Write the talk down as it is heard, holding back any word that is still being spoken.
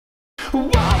One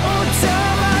more time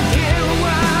I get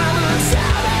wild,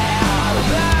 tell me all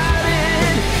about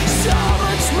it. So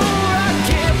much more I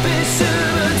can't be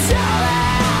sure, tell me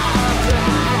all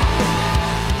about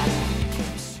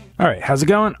it. All right, how's it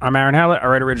going? I'm Aaron Hallett. I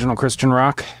write original Christian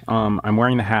rock. I'm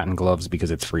wearing the hat and gloves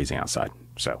because it's freezing outside.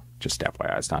 So just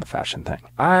FYI, it's not a fashion thing.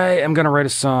 I am going to write a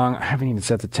song. I haven't even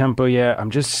set the tempo yet. I'm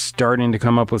just starting to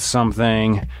come up with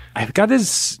something. I've got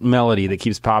this melody that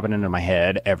keeps popping into my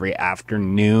head every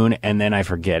afternoon, and then I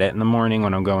forget it in the morning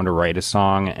when I'm going to write a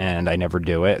song, and I never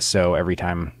do it. So every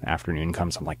time afternoon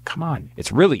comes, I'm like, come on.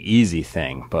 It's a really easy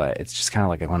thing, but it's just kind of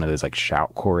like one of those like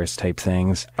shout chorus type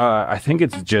things. I think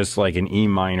it's just like an E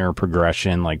minor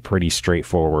progression, like pretty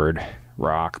straightforward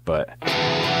rock, but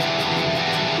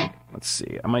let's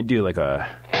see. I might do like a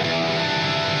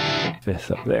fifth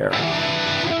up there.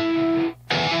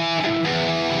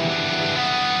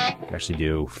 Actually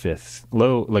do fifth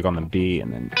low, like on the B,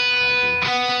 and then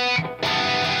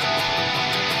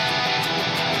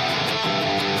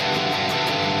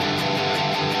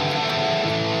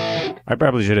I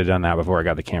probably should have done that before I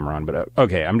got the camera on, but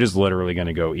okay, I'm just literally going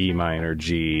to go E minor,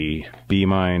 G, B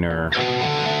minor.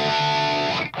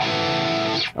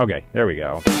 Okay, there we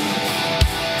go.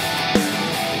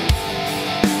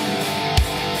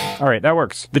 All right, that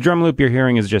works. The drum loop you're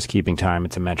hearing is just keeping time.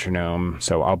 It's a metronome,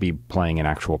 so I'll be playing an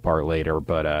actual part later,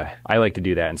 but I like to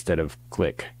do that instead of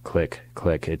click, click,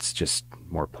 click. It's just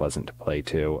more pleasant to play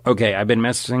too. Okay, I've been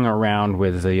messing around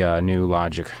with the new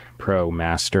Logic Pro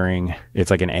mastering.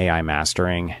 It's like an AI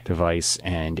mastering device,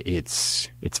 and it's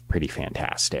pretty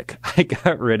fantastic. I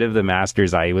got rid of the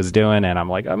masters I was doing, and I'm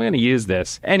like, I'm going to use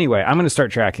this. Anyway, I'm going to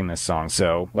start tracking this song.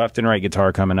 So left and right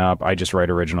guitar coming up. I just write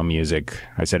original music.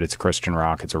 I said it's Christian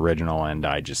rock. It's original, and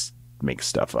I just make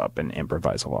stuff up and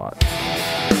improvise a lot.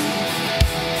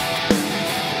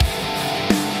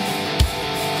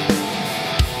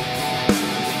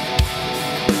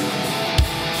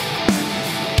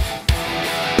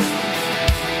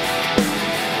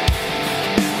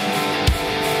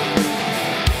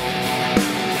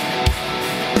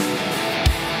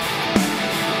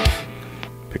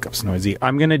 Pickup's noisy.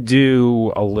 I'm gonna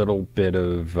do a little bit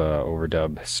of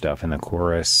overdub stuff in the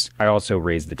chorus. I also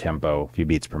raised the tempo a few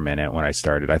beats per minute when I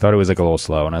started. I thought it was like a little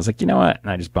slow, and I was like, you know what? And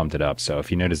I just bumped it up. So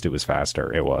if you noticed it was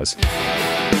faster, it was.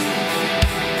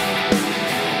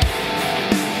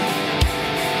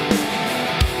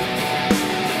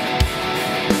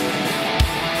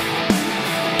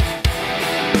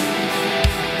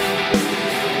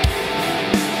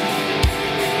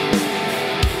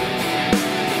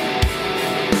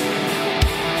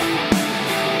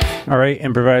 All right,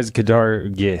 improvised guitar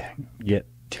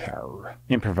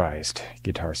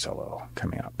solo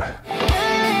coming up.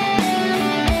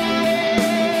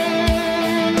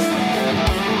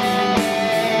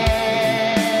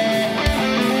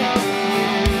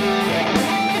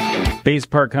 Bass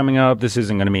part coming up. This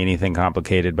isn't going to be anything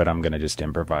complicated, but I'm going to just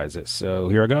improvise it. So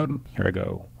here I go. Here I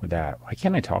go with that. Why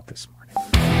can't I talk this morning?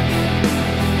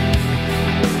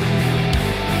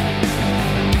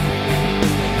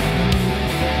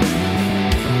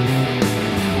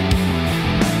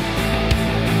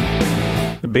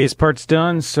 Bass part's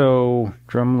done, so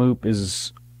drum loop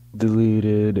is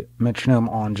deleted, metronome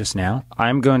on just now.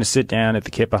 I'm going to sit down at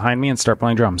the kit behind me and start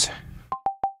playing drums.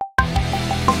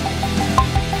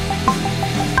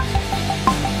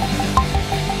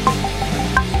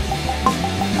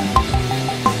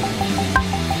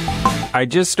 I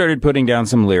just started putting down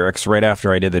some lyrics right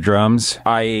after I did the drums.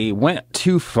 I went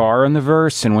too far in the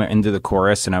verse and went into the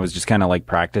chorus, and I was just kind of like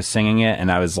practice singing it, and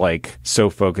I was like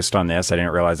so focused on this I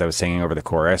didn't realize I was singing over the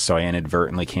chorus, so I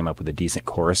inadvertently came up with a decent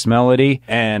chorus melody,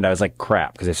 and I was like,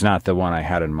 crap, because it's not the one I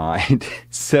had in mind.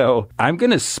 So I'm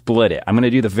gonna split it. I'm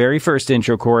gonna do the very first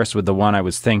intro chorus with the one I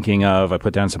was thinking of. I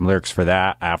put down some lyrics for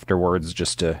that afterwards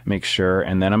just to make sure,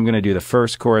 and then I'm gonna do the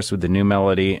first chorus with the new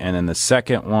melody, and then the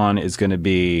second one is gonna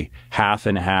be half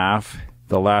and half.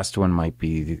 The last one might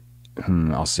be,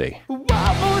 I'll see. One more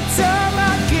time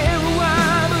I get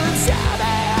wild, tell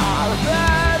me all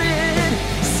about it.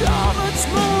 So much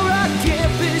more I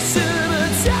can't be sure,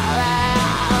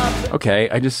 tell me. Okay,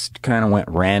 I just kind of went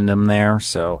random there,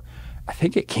 so I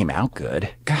think it came out good.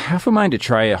 Got half a mind to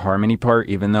try a harmony part,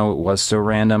 even though it was so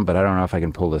random, but I don't know if I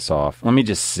can pull this off. Let me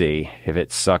just see. If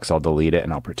it sucks, I'll delete it,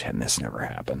 and I'll pretend this never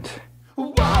happened. One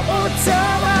more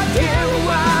time I get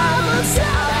wild, tell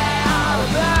me all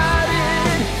about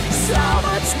it. So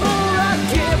much more I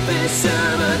can't be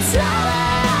sure, tell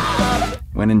me.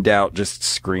 When in doubt, just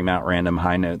scream out random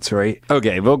high notes, right?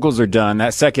 Okay, vocals are done.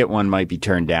 That second one might be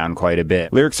turned down quite a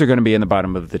bit. Lyrics are going to be in the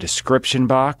bottom of the description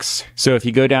box. So if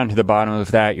you go down to the bottom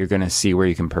of that, you're going to see where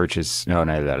you can purchase... What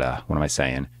am I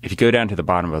saying? If you go down to the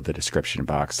bottom of the description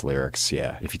box, lyrics,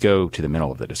 yeah. If you go to the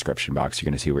middle of the description box, you're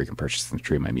going to see where you can purchase and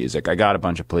stream my music. I got a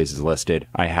bunch of places listed.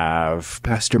 I have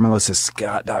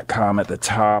PastorMelissaScott.com at the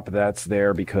top. That's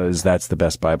there because that's the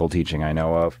best Bible teaching I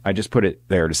know of. I just put it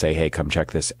there to say, hey, come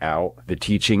check this out. The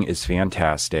teaching is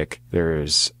fantastic.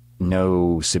 There's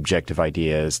no subjective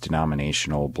ideas,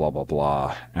 denominational, blah, blah,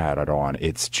 blah, added on.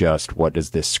 It's just, what does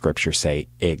this scripture say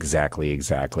exactly,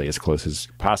 as close as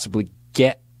possibly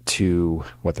get to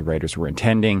what the writers were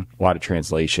intending. A lot of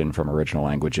translation from original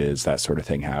languages, that sort of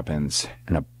thing happens.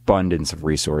 An abundance of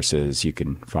resources you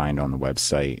can find on the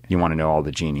website. You want to know all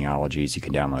the genealogies, you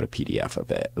can download a PDF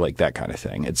of it, like that kind of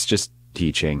thing. It's just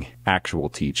teaching, actual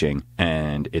teaching,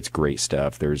 and it's great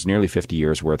stuff. There's nearly 50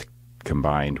 years worth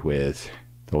combined with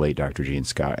the late Dr. Gene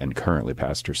Scott and currently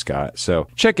Pastor Scott. So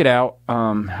check it out.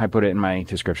 I put it in my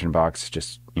description box,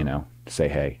 just, to say,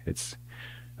 hey, it's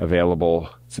available.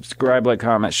 Subscribe, like,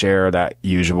 comment, share, that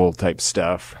usual type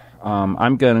stuff.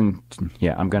 I'm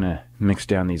gonna mix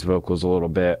down these vocals a little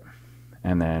bit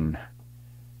and then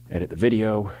edit the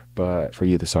video. But for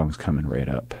you, the song's coming right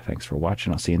up. Thanks for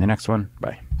watching. I'll see you in the next one.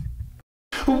 Bye.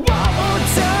 One more time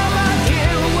I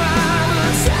get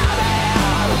wild, tell me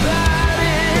all about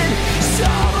it. So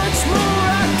much more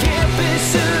I can't be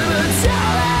sure,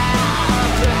 tell me all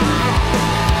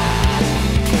about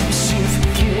it. Can't you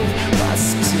forgive what's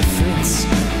the difference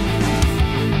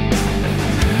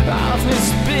of this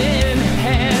bit?